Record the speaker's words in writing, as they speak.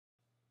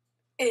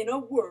In a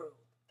world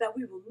that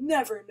we will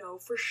never know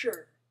for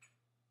sure,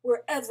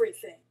 where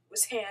everything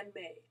was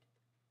handmade.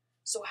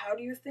 So how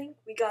do you think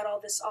we got all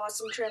this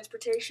awesome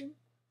transportation?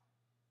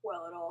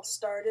 Well, it all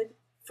started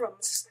from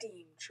the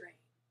steam train.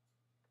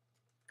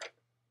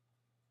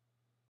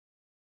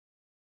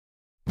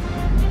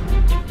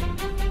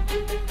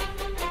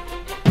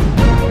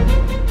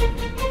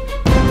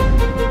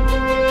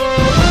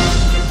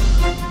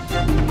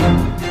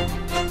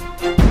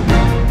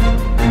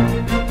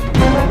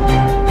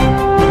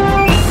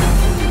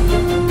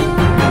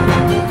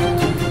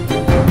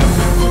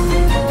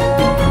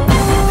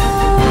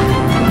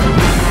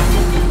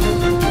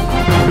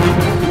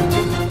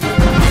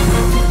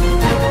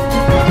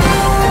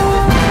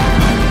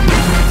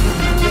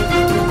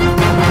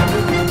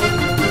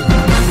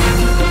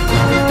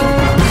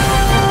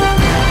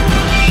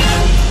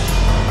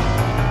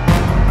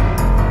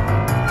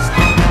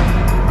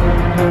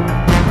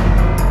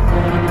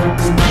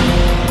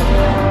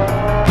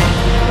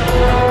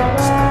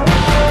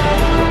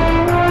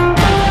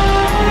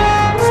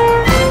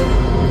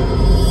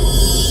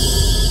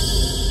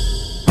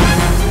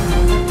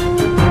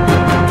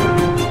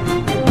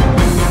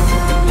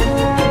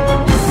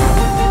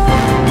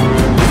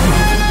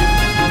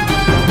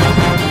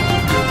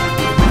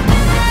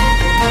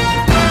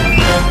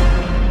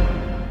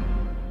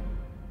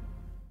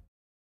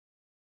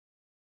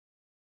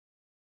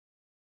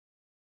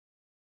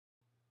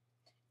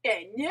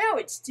 And now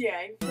it's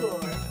time for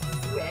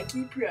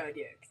Wacky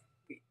Products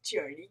with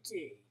Charlie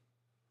K.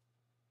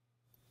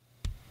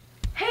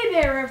 Hey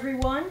there,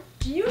 everyone!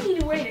 Do you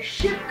need a way to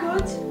ship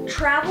goods,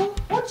 travel,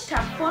 or just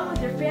have fun with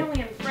your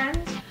family and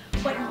friends,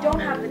 but you don't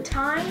have the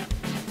time,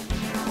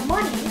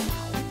 money,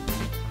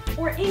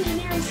 or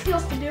engineering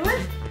skills to do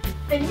it?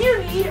 Then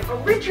you need a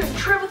Richard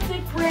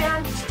Trevithick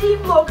brand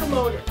steam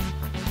locomotive.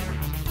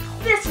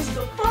 This is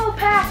the full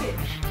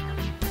package.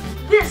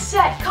 This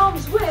set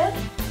comes with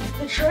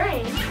the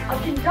train, a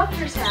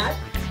conductor's hat,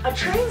 a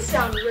train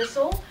sound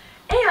whistle,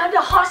 and a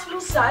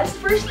hospital-sized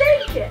first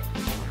aid kit.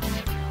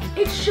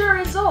 It sure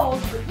is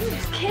old, but you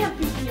just can't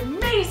beat the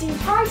amazing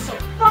price of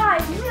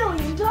 $5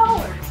 million.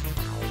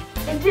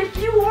 And if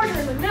you order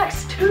in the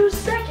next 2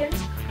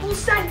 seconds, we'll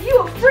send you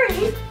a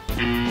free...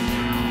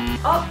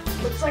 Oh,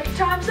 looks like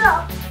time's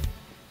up.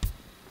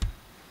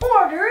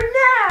 Order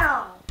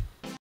now!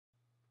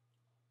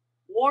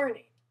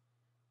 Warning.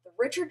 The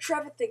Richard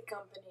Trevithick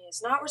Company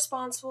is not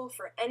responsible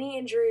for any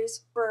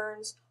injuries,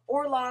 burns,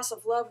 or loss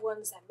of loved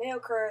ones that may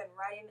occur in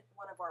riding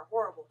one of our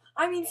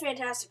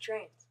fantastic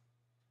trains.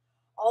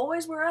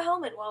 Always wear a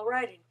helmet while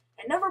riding,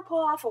 and never pull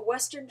off a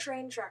Western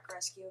train track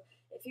rescue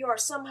if you are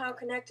somehow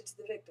connected to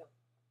the victim.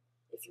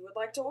 If you would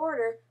like to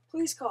order,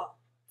 please call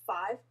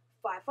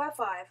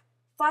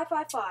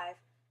 555-555-5555.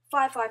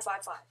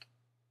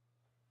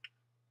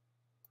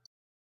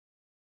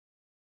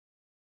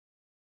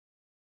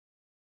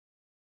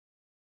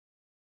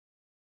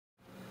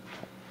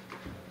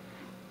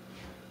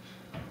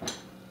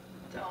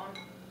 Don't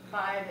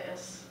buy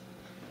this.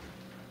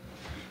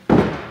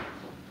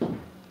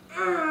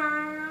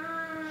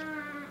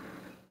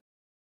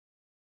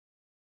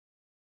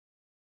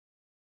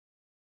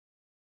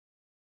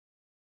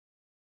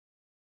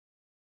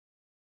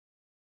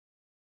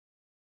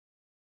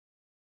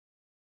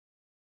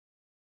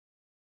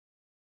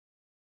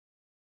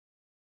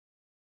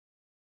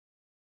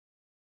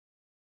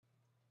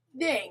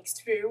 Thanks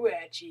for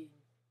watching.